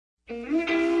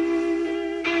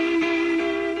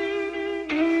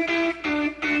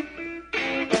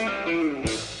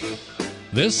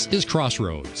This is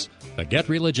Crossroads, a Get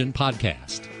Religion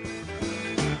podcast.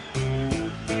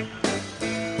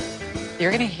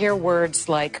 You're going to hear words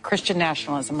like Christian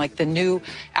nationalism, like the New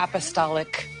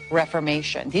Apostolic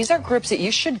Reformation. These are groups that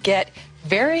you should get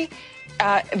very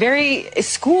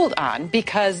schooled on,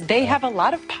 because they have a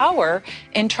lot of power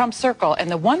in Trump's circle.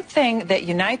 And the one thing that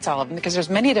unites all of them, because there's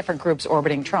many different groups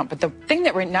orbiting Trump, but the thing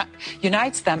that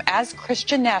unites them as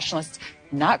Christian nationalists,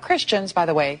 not Christians, by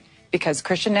the way, because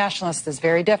Christian nationalists is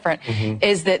very different,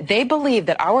 is that they believe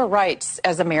that our rights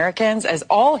as Americans, as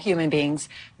all human beings,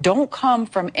 don't come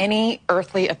from any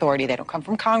earthly authority. They don't come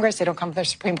from Congress. They don't come from the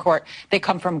Supreme Court. They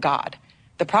come from God.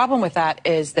 The problem with that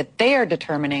is that they are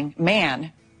determining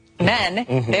men are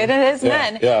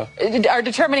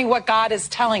determining what God is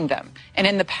telling them. And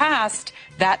in the past,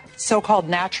 that so-called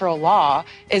natural law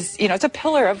is, it's a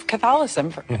pillar of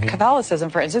Catholicism. Catholicism,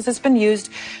 for instance, has been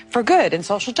used for good in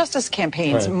social justice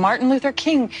campaigns. Right. Martin Luther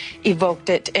King evoked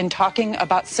it in talking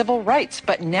about civil rights.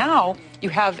 But now you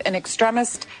have an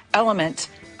extremist element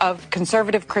of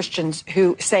conservative Christians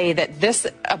who say that this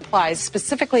applies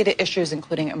specifically to issues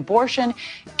including abortion,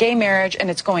 gay marriage,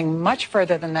 and it's going much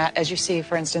further than that, as you see,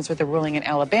 for instance, with the ruling in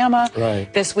Alabama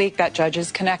this week. That judge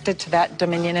is connected to that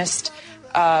dominionist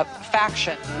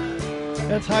faction.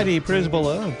 That's Heidi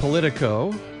Przybyla of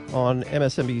Politico on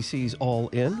MSNBC's All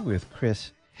In with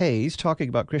Chris Hayes, talking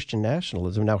about Christian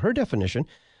nationalism. Now, her definition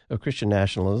of Christian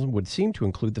nationalism would seem to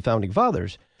include the Founding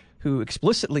Fathers, who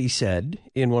explicitly said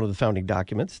in one of the founding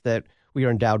documents that we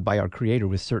are endowed by our Creator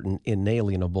with certain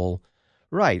inalienable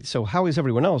rights. So how is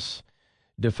everyone else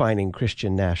defining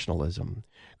Christian nationalism?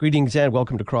 Greetings and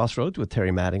welcome to Crossroads with Terry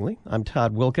Mattingly. I'm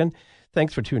Todd Wilkin.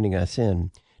 Thanks for tuning us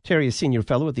in. Terry is Senior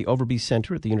Fellow at the Overby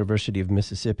Center at the University of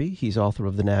Mississippi. He's author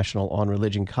of the National On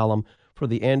Religion column for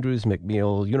the Andrews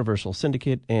McMeel Universal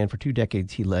Syndicate, and for 2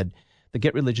 decades he led the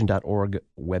GetReligion.org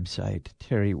website.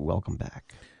 Terry, welcome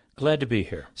back. Glad to be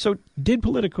here. So did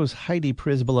Politico's Heidi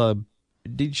Przybyla,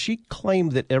 did she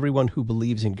claim that everyone who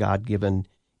believes in God-given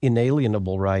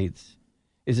inalienable rights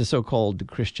is a so-called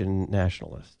Christian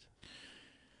nationalist?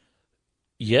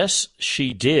 Yes,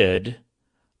 she did,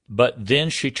 but then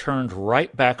she turned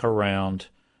right back around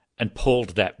and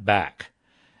pulled that back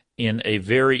in a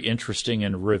very interesting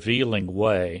and revealing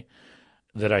way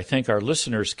that I think our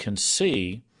listeners can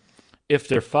see if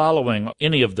they're following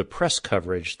any of the press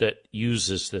coverage that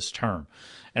uses this term.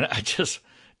 And I just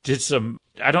did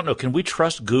I don't know, can we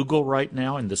trust Google right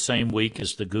now in the same week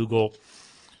as the Google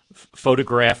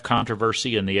photograph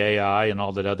controversy and the AI and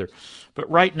all that other? But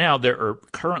right now there are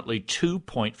currently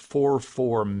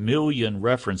 2.44 million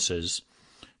references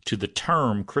to the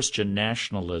term Christian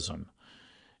nationalism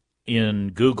in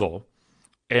Google,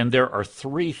 and there are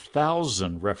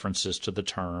 3,000 references to the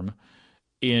term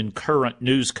in current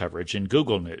news coverage in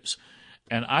Google News.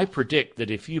 And I predict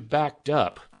that if you backed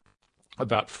up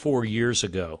about 4 years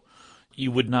ago,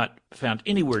 you would not found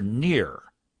anywhere near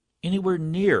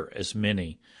as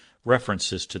many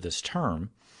references to this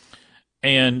term.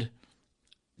 And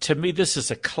to me, this is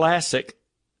a classic.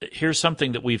 Here's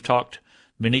something that we've talked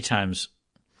many times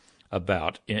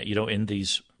about, in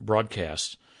these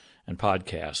broadcasts and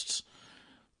podcasts.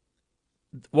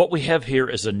 What we have here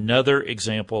is another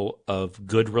example of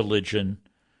good religion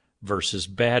versus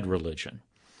bad religion.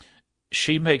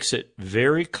 She makes it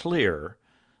very clear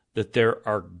that there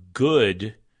are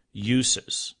good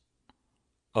uses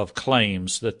of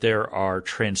claims that there are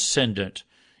transcendent,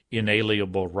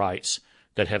 inalienable rights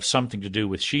that have something to do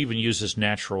with, she even uses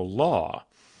natural law,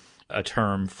 a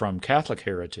term from Catholic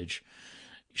heritage.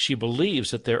 She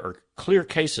believes that there are clear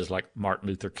cases like Martin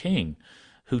Luther King,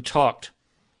 who talked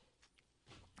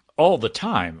all the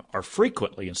time, or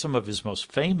frequently in some of his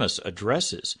most famous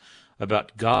addresses,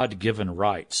 about God-given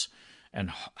rights and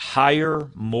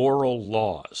higher moral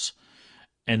laws,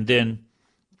 and then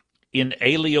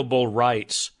inalienable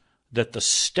rights that the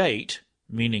state,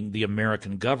 meaning the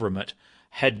American government,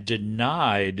 had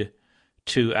denied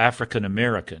to African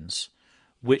Americans,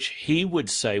 which he would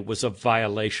say was a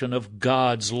violation of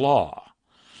God's law,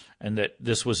 and that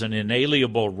this was an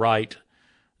inalienable right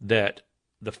that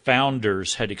the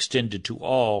founders had extended to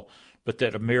all, but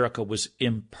that America was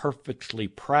imperfectly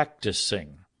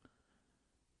practicing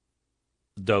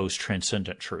those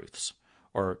transcendent truths,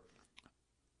 or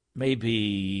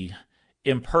maybe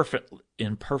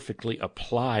imperfectly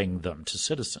applying them to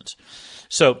citizens.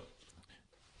 So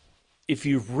if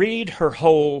you read her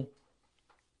whole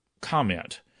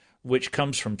comment, which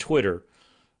comes from Twitter,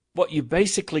 what you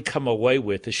basically come away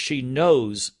with is she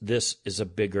knows this is a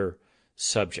bigger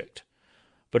subject.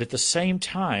 But at the same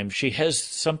time, she has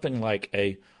something like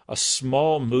a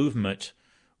small movement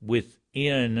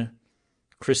within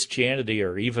Christianity,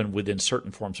 or even within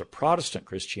certain forms of Protestant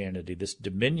Christianity, this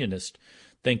dominionist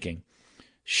thinking.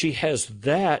 She has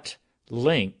that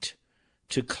linked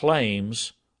to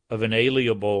claims of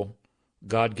inalienable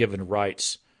God-given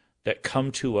rights that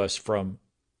come to us from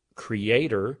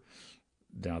Creator.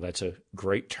 Now, that's a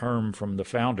great term from the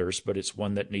founders, but it's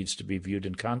one that needs to be viewed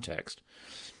in context.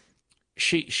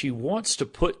 She wants to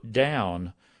put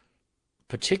down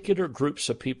particular groups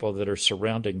of people that are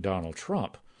surrounding Donald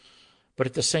Trump, but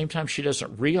at the same time, she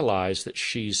doesn't realize that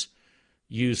she's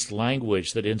used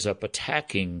language that ends up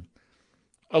attacking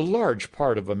a large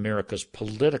part of America's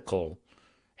political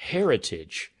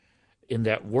heritage in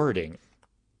that wording.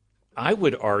 I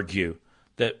would argue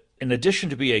that in addition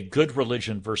to be a good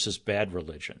religion versus bad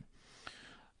religion,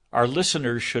 our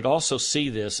listeners should also see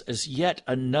this as yet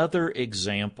another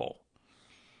example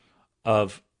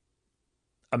of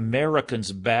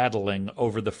Americans battling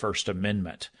over the First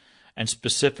Amendment, and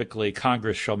specifically,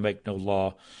 Congress shall make no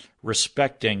law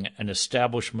respecting an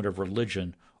establishment of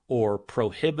religion or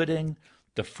prohibiting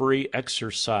the free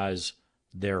exercise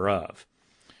thereof.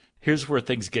 Here's where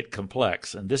things get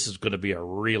complex, and this is going to be a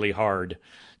really hard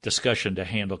discussion to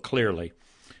handle clearly.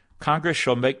 Congress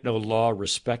shall make no law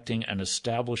respecting an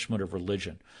establishment of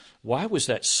religion. Why was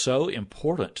that so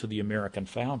important to the American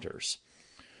founders?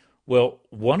 Well,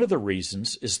 one of the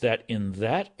reasons is that in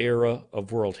that era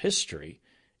of world history,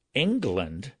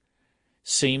 England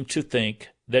seemed to think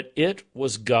that it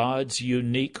was God's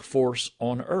unique force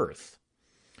on earth.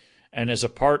 And as a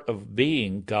part of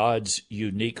being God's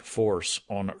unique force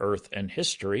on earth and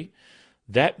history,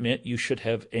 that meant you should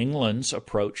have England's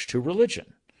approach to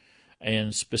religion,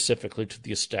 and specifically to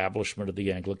the establishment of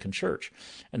the Anglican Church.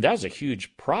 And that was a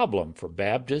huge problem for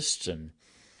Baptists and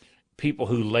people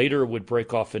who later would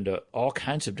break off into all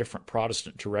kinds of different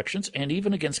Protestant directions, and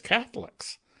even against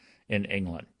Catholics in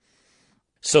England.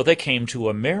 So they came to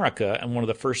America, and one of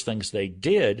the first things they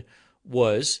did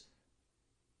was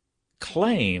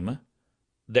claim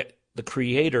that the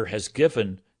Creator has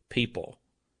given people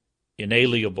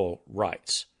inalienable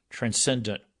rights,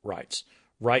 transcendent rights,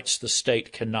 rights the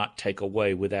state cannot take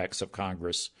away with acts of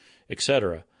Congress,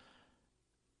 etc.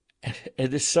 And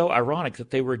it is so ironic that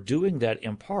they were doing that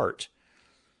in part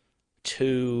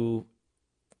to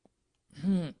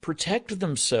protect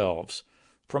themselves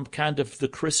from kind of the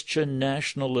Christian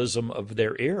nationalism of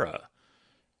their era,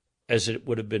 as it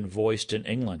would have been voiced in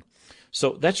England.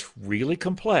 So that's really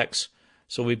complex.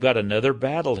 So we've got another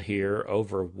battle here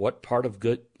over what part of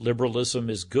good liberalism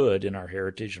is good in our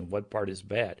heritage and what part is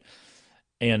bad.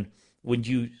 And when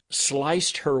you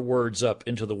sliced her words up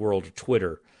into the world of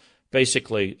Twitter,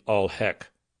 basically all heck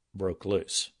broke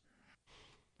loose.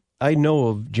 I know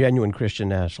of genuine Christian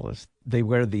nationalists. They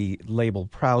wear the label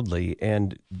proudly,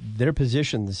 and their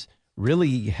positions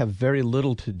really have very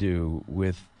little to do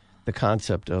with the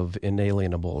concept of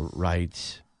inalienable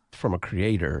rights from a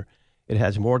creator. It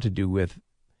has more to do with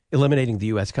eliminating the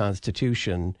U.S.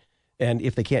 Constitution, and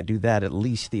if they can't do that, at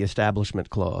least the Establishment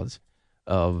Clause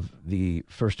of the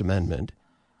First Amendment.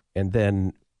 And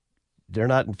then they're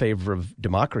not in favor of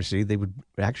democracy. They would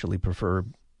actually prefer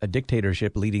a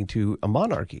dictatorship leading to a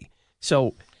monarchy.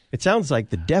 So it sounds like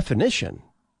the definition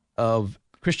of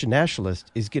Christian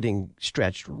nationalist is getting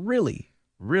stretched really,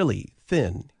 really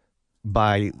thin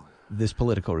by this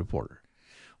Politico reporter.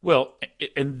 Well,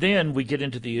 and then we get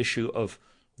into the issue of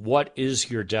what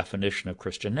is your definition of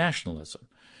Christian nationalism?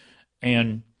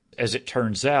 And as it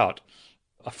turns out,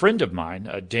 a friend of mine,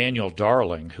 Daniel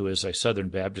Darling, who is a Southern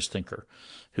Baptist thinker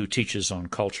who teaches on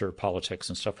culture, politics,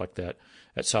 and stuff like that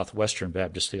at Southwestern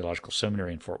Baptist Theological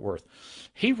Seminary in Fort Worth,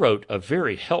 he wrote a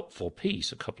very helpful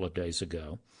piece a couple of days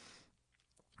ago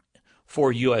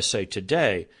for USA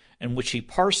Today in which he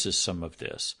parses some of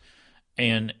this.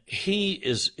 And he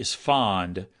is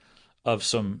fond of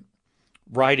some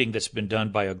writing that's been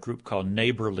done by a group called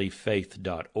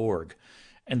neighborlyfaith.org.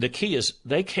 And the key is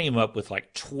they came up with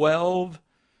like 12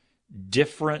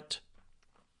 different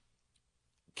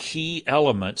key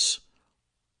elements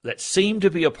that seem to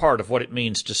be a part of what it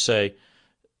means to say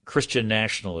Christian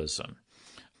nationalism.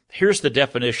 Here's the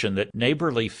definition that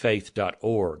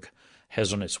neighborlyfaith.org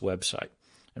has on its website.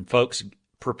 And folks,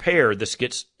 prepare, this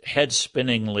gets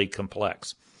head-spinningly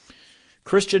complex.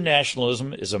 Christian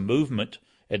nationalism is a movement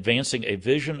advancing a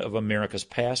vision of America's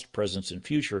past, present, and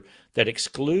future that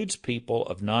excludes people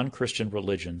of non-Christian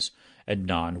religions and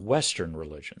non-Western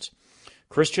religions.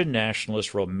 Christian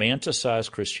nationalists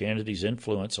romanticize Christianity's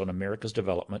influence on America's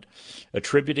development,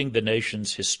 attributing the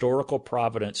nation's historical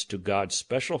providence to God's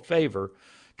special favor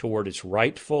toward its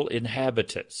rightful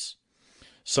inhabitants.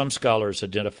 Some scholars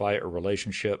identify a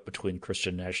relationship between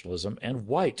Christian nationalism and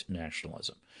white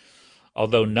nationalism.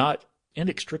 Although not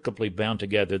inextricably bound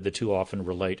together, the two often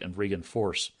relate and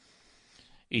reinforce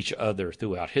each other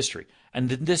throughout history. And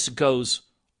then this goes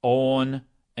on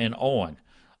and on.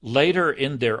 Later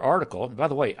in their article, and by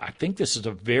the way, I think this is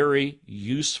a very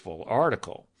useful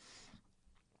article,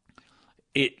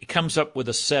 it comes up with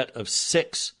a set of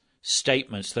 6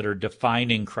 statements that are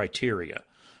defining criteria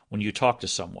when you talk to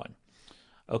someone.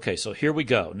 Okay, so here we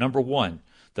go. Number 1,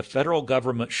 the federal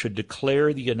government should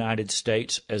declare the United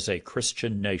States as a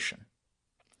Christian nation.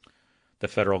 The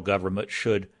federal government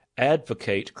should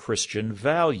advocate Christian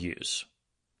values.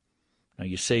 Now,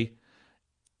 you see,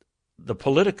 the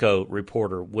Politico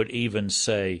reporter would even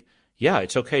say, yeah,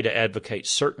 it's okay to advocate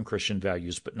certain Christian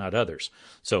values, but not others.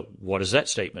 So what does that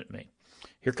statement mean?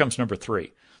 Here comes number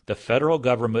 3. The federal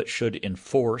government should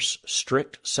enforce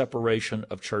strict separation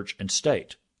of church and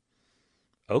state.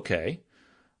 Okay.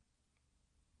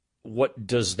 What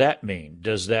does that mean?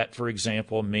 Does that, for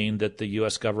example, mean that the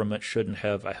U.S. government shouldn't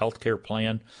have a health care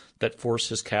plan that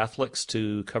forces Catholics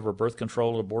to cover birth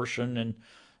control, abortion, and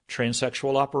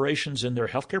transsexual operations in their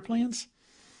health care plans?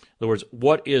 In other words,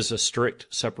 what is a strict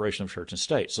separation of church and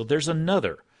state? So there's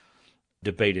another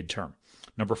debated term.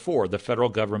 Number 4, the federal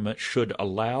government should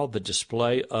allow the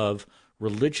display of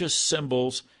religious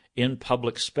symbols in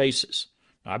public spaces.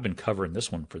 Now, I've been covering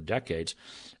this one for decades.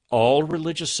 All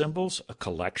religious symbols, a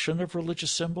collection of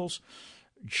religious symbols,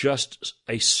 just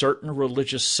a certain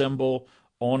religious symbol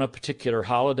on a particular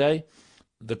holiday.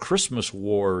 The Christmas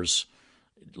Wars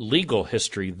legal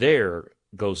history there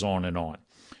goes on and on.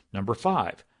 Number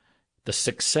 5, the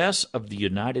success of the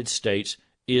United States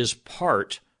is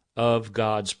part of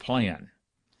God's plan.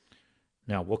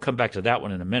 Now, we'll come back to that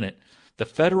one in a minute. The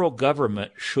federal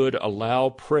government should allow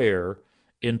prayer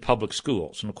in public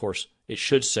schools. And, of course, it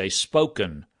should say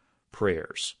spoken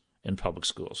prayers in public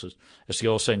schools. As the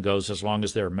old saying goes, as long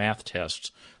as there are math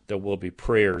tests, there will be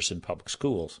prayers in public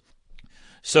schools.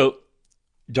 So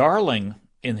Darling,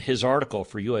 in his article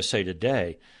for USA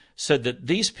Today, said that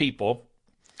these people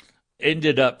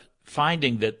ended up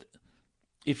finding that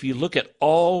if you look at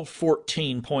all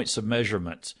 14 points of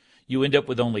measurements, you end up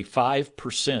with only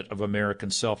 5% of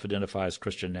Americans self-identify as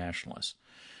Christian nationalists,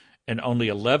 and only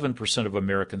 11% of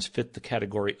Americans fit the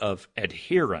category of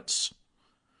adherence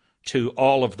to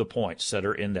all of the points that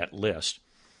are in that list.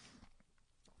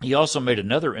 He also made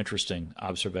another interesting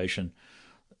observation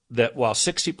that while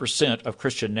 60% of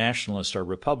Christian nationalists are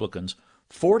Republicans,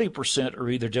 40% are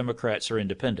either Democrats or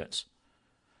independents,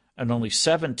 and only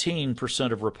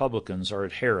 17% of Republicans are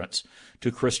adherents to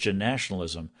Christian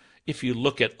nationalism. If you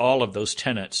look at all of those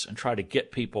tenets and try to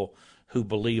get people who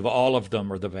believe all of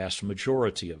them or the vast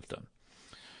majority of them.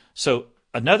 So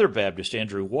another Baptist,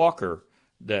 Andrew Walker,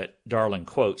 that Darling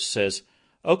quotes, says,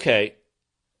 okay,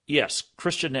 yes,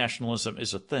 Christian nationalism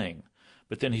is a thing.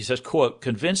 But then he says, quote,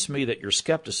 convince me that your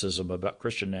skepticism about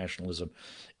Christian nationalism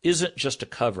isn't just a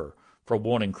cover for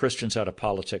wanting Christians out of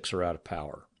politics or out of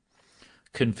power.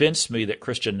 Convince me that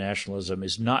Christian nationalism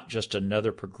is not just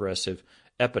another progressive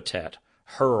epithet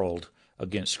hurled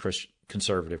against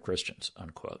conservative Christians,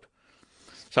 unquote.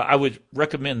 So I would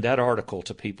recommend that article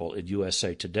to people in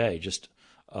USA Today just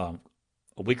a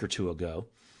week or two ago.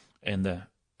 And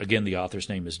again, the author's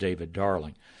name is David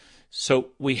Darling. So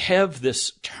we have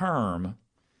this term.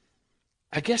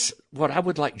 I guess what I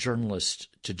would like journalists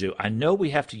to do, I know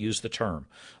we have to use the term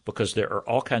because there are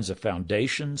all kinds of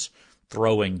foundations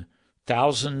throwing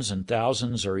thousands and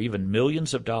thousands or even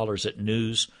millions of dollars at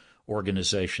news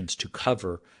organizations to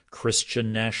cover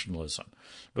Christian nationalism,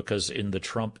 because in the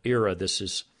Trump era, this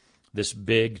is this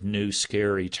big, new,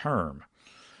 scary term.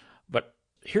 But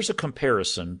here's a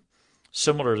comparison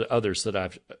similar to others that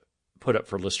I've put up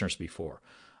for listeners before.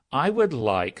 I would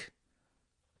like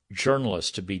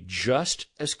journalists to be just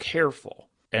as careful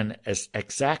and as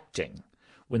exacting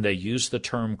when they use the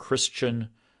term Christian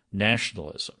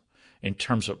nationalism in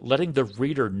terms of letting the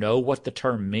reader know what the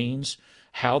term means,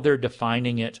 how they're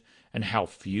defining it, and how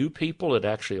few people it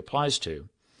actually applies to.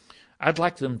 I'd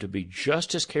like them to be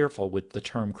just as careful with the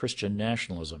term Christian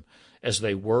nationalism as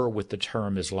they were with the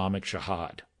term Islamic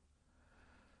jihad.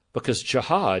 Because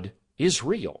jihad is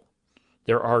real.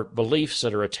 There are beliefs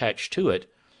that are attached to it,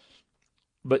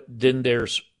 but then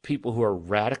there's people who are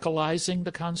radicalizing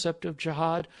the concept of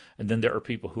jihad, and then there are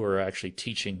people who are actually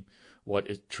teaching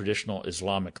what traditional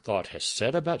Islamic thought has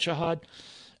said about jihad.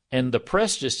 And the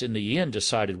press just in the end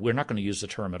decided we're not going to use the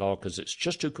term at all because it's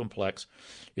just too complex,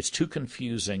 it's too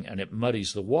confusing, and it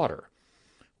muddies the water.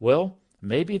 Well,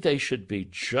 maybe they should be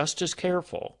just as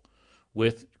careful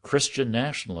with Christian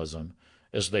nationalism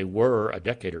as they were a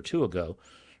decade or two ago,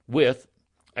 with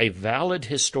a valid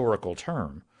historical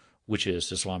term, which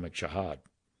is Islamic Jihad.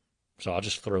 So I'll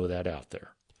just throw that out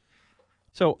there.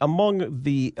 So among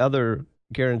the other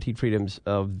guaranteed freedoms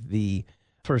of the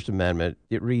First Amendment,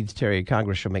 it reads, Terry,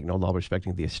 Congress shall make no law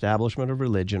respecting the establishment of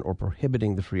religion or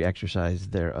prohibiting the free exercise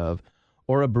thereof,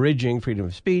 or abridging freedom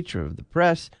of speech or of the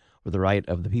press, or the right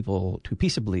of the people to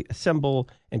peaceably assemble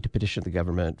and to petition the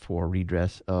government for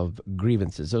redress of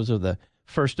grievances. Those are the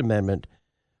First Amendment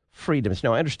freedoms.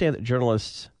 Now, I understand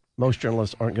that most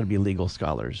journalists aren't going to be legal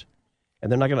scholars,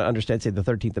 and they're not going to understand, say, the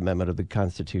 13th Amendment of the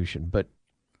Constitution, but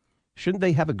shouldn't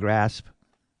they have a grasp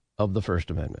of the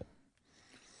First Amendment?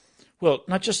 Well,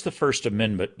 not just the First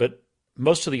Amendment, but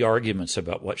most of the arguments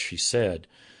about what she said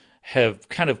have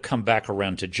kind of come back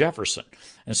around to Jefferson.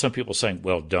 And some people saying,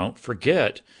 well, don't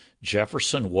forget,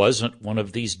 Jefferson wasn't one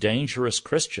of these dangerous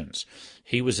Christians.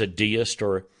 He was a deist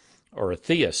or a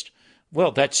theist.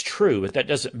 Well, that's true, but that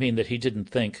doesn't mean that he didn't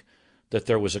think that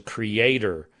there was a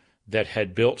creator that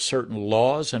had built certain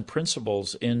laws and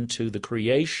principles into the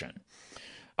creation.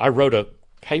 I wrote a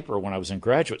paper when I was in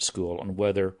graduate school on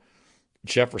whether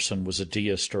Jefferson was a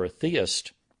deist or a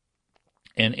theist,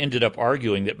 and ended up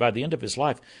arguing that by the end of his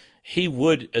life, he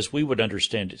would, as we would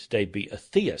understand it today, be a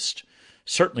theist,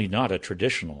 certainly not a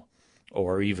traditional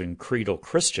or even creedal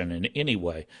Christian in any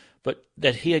way, but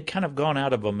that he had kind of gone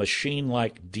out of a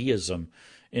machine-like deism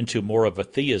into more of a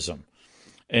theism.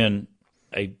 And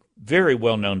a very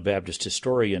well-known Baptist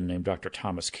historian named Dr.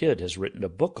 Thomas Kidd has written a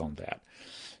book on that.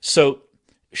 So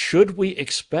should we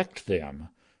expect them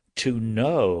to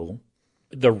know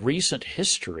the recent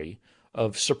history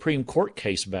of Supreme Court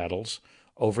case battles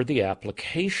over the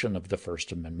application of the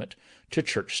First Amendment to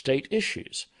church-state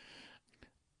issues?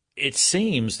 It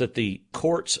seems that the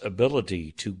court's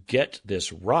ability to get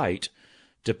this right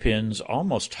depends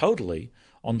almost totally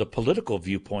on the political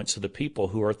viewpoints of the people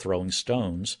who are throwing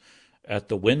stones at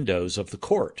the windows of the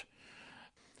court.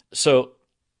 So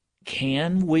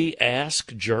can we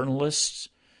ask journalists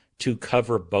to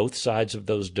cover both sides of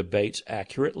those debates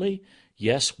accurately?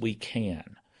 Yes, we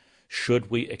can. Should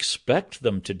we expect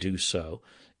them to do so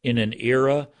in an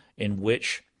era in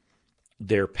which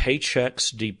their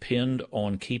paychecks depend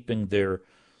on keeping their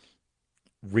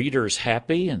readers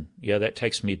happy? And yeah, that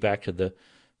takes me back to the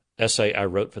essay I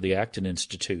wrote for the Acton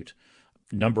Institute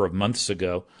a number of months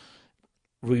ago.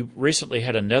 We recently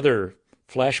had another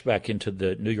flashback into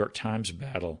the New York Times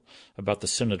battle about the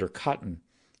Senator Cotton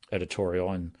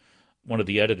editorial, and one of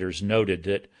the editors noted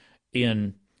that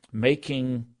in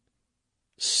making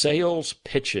sales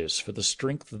pitches for the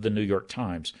strength of the New York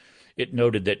Times, it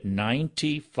noted that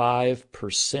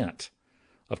 95%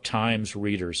 of Times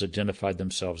readers identified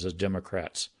themselves as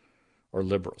Democrats or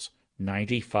liberals.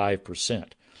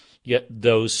 95%. Yet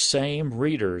those same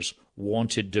readers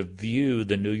wanted to view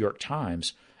the New York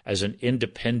Times as an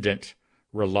independent,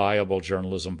 reliable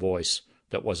journalism voice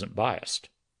that wasn't biased.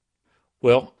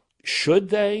 Well, should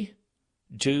they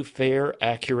do fair,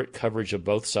 accurate coverage of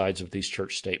both sides of these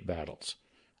church-state battles?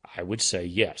 I would say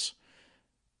yes.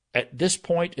 At this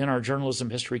point in our journalism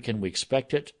history, can we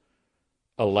expect it?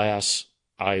 Alas,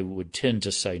 I would tend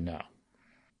to say no.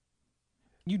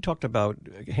 You talked about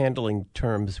handling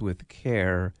terms with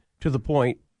care to the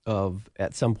point of,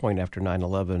 at some point after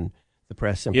 9/11, the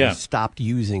press simply stopped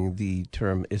using the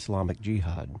term Islamic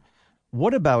Jihad.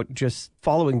 What about just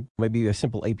following maybe a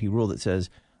simple AP rule that says,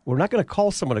 we're not going to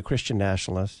call someone a Christian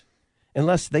nationalist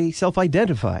unless they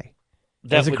self-identify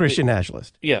as a Christian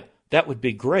nationalist? Yeah, that would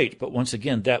be great. But once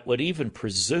again, that would even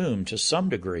presume to some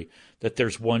degree that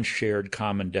there's one shared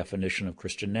common definition of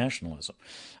Christian nationalism.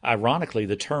 Ironically,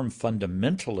 the term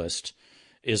fundamentalist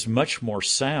is much more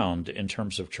sound in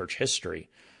terms of church history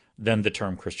than the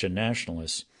term Christian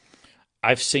nationalist.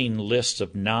 I've seen lists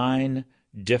of 9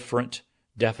 different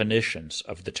definitions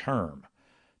of the term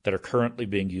that are currently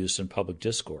being used in public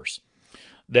discourse.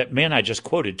 That man I just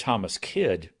quoted, Thomas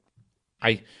Kidd,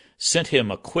 I sent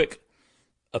him a quick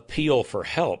appeal for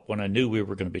help when I knew we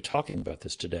were going to be talking about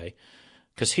this today,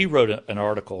 because he wrote an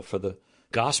article for the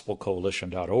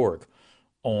gospelcoalition.org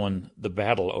on the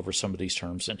battle over some of these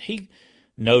terms, and he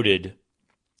noted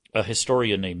a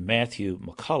historian named Matthew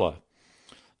McCullough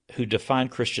who defined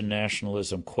Christian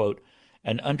nationalism, quote,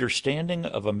 an understanding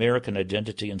of American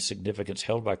identity and significance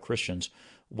held by Christians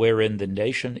wherein the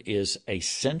nation is a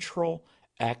central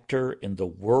actor in the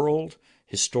world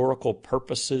historical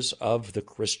purposes of the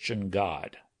Christian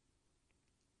God.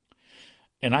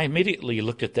 And I immediately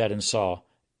looked at that and saw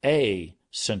a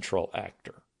central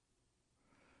actor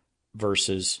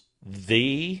versus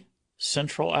the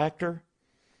central actor.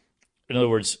 In other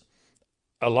words,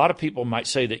 a lot of people might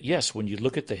say that, yes, when you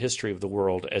look at the history of the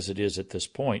world as it is at this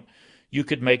point, you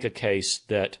could make a case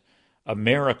that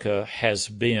America has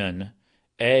been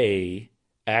a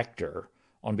actor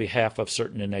on behalf of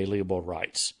certain inalienable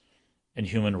rights and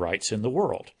human rights in the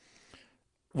world.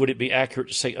 Would it be accurate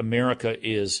to say America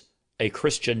is a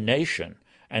Christian nation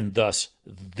and thus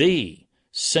the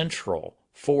central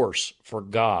force for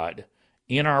God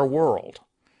in our world?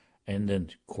 And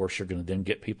then, of course, you're going to then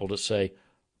get people to say,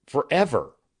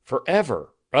 forever,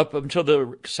 up until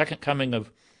the second coming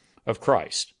of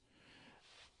Christ.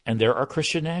 And there are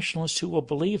Christian nationalists who will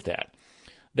believe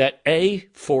that a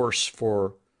force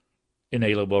for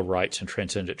inalienable rights and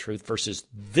transcendent truth versus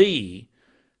the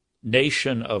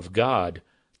nation of God,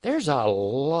 there's a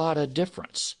lot of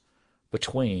difference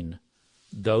between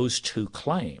those two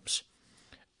claims.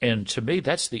 And to me,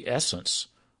 that's the essence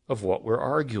of what we're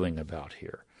arguing about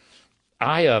here.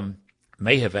 I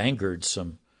may have angered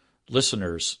some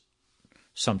listeners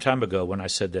some time ago when I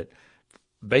said that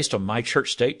based on my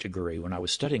church-state degree, when I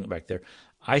was studying back there,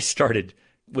 I started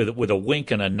with a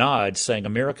wink and a nod saying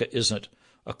America isn't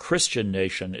a Christian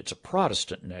nation, it's a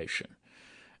Protestant nation.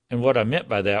 And what I meant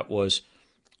by that was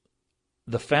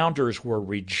the founders were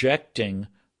rejecting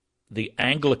the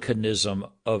Anglicanism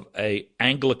of an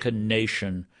Anglican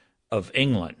nation of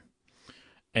England.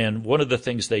 And one of the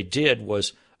things they did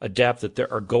was adapt that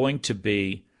there are going to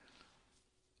be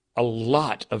a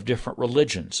lot of different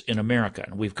religions in America,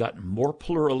 and we've gotten more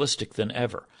pluralistic than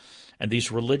ever. And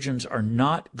these religions are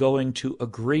not going to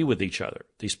agree with each other.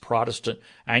 These Protestant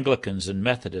Anglicans and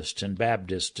Methodists and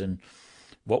Baptists and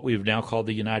what we've now called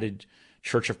the United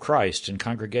Church of Christ and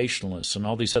Congregationalists and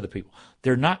all these other people,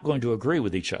 they're not going to agree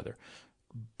with each other.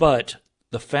 But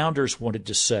the founders wanted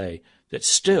to say that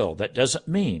still, that doesn't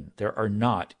mean there are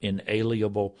not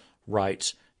inalienable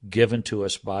rights given to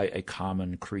us by a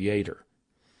common creator.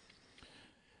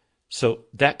 So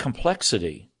that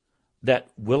complexity, that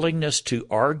willingness to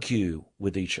argue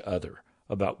with each other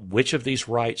about which of these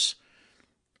rights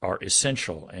are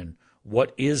essential and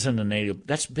what is an inalienable,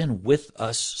 that's been with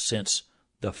us since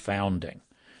the founding.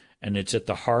 And it's at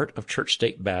the heart of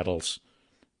church-state battles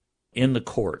in the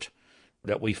court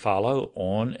that we follow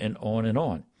on and on and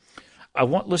on. I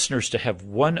want listeners to have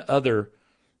one other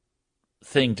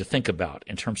thing to think about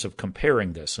in terms of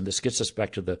comparing this, and this gets us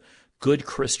back to the good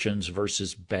Christians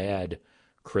versus bad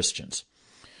Christians.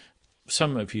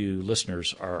 Some of you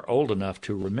listeners are old enough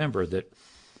to remember that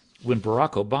when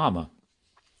Barack Obama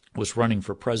was running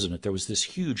for president, there was this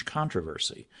huge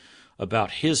controversy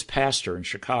about his pastor in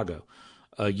Chicago,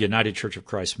 a United Church of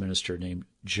Christ minister named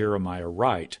Jeremiah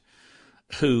Wright,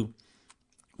 who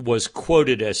was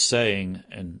quoted as saying,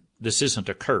 and this isn't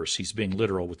a curse, he's being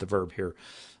literal with the verb here,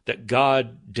 that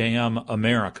God damn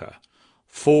America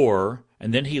for,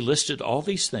 and then he listed all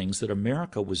these things that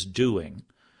America was doing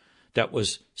that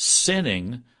was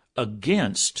sinning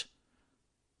against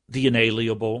the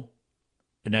inalienable,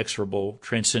 inexorable,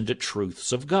 transcendent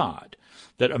truths of God,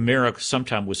 that America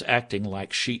sometime was acting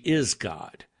like she is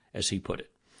God, as he put it.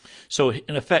 So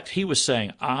in effect, he was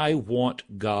saying, I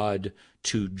want God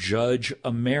to judge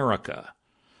America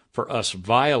for us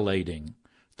violating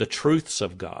the truths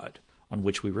of God on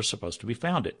which we were supposed to be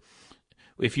founded.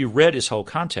 If you read his whole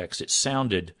context, it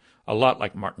sounded a lot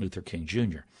like Martin Luther King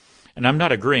Jr. And I'm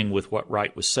not agreeing with what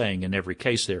Wright was saying in every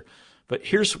case there, but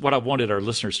here's what I wanted our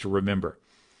listeners to remember.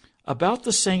 About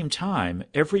the same time,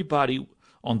 everybody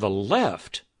on the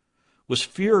left was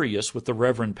furious with the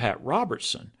Reverend Pat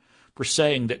Robertson for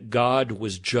saying that God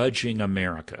was judging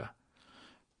America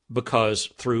because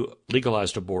through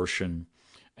legalized abortion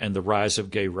and the rise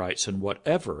of gay rights and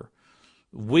whatever,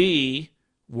 we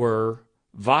were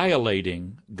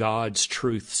violating God's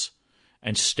truths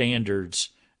and standards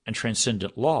and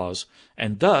transcendent laws,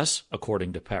 and thus,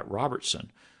 according to Pat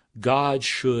Robertson, God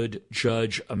should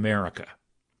judge America.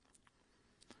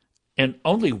 And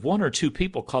only one or two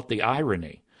people caught the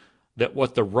irony that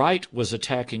what the right was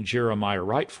attacking Jeremiah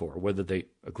Wright for, whether they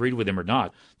agreed with him or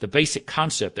not, the basic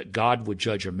concept that God would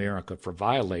judge America for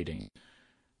violating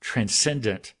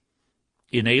transcendent,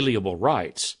 inalienable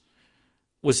rights,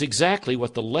 was exactly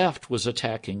what the left was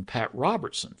attacking Pat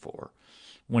Robertson for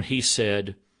when he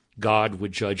said God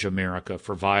would judge America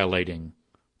for violating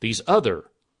these other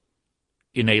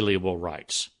inalienable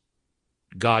rights,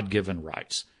 God-given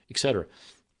rights, etc.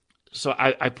 So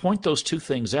I point those two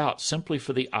things out simply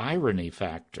for the irony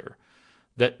factor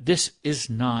that this is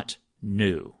not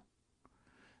new.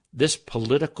 This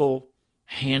political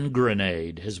hand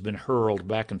grenade has been hurled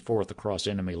back and forth across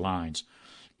enemy lines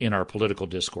in our political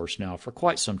discourse now for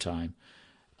quite some time,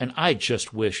 and I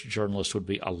just wish journalists would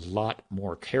be a lot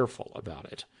more careful about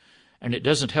it And it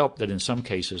doesn't help that in some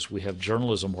cases we have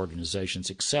journalism organizations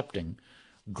accepting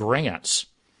grants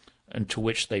and to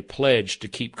which they pledge to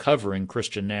keep covering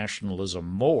Christian nationalism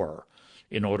more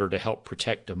in order to help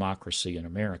protect democracy in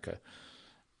America.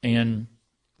 And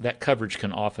that coverage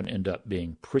can often end up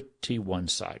being pretty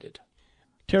one-sided.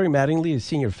 Terry Mattingly is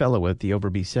Senior Fellow at the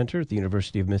Overby Center at the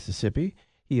University of Mississippi.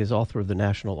 He is author of the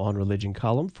National On Religion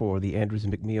column for the Andrews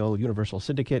and McMeel Universal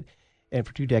Syndicate, and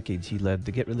for 2 decades he led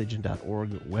the GetReligion.org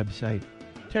website.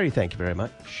 Terry, thank you very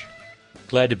much.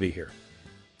 Glad to be here.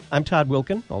 I'm Todd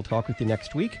Wilkin. I'll talk with you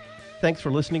next week. Thanks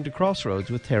for listening to Crossroads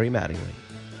with Terry Mattingly.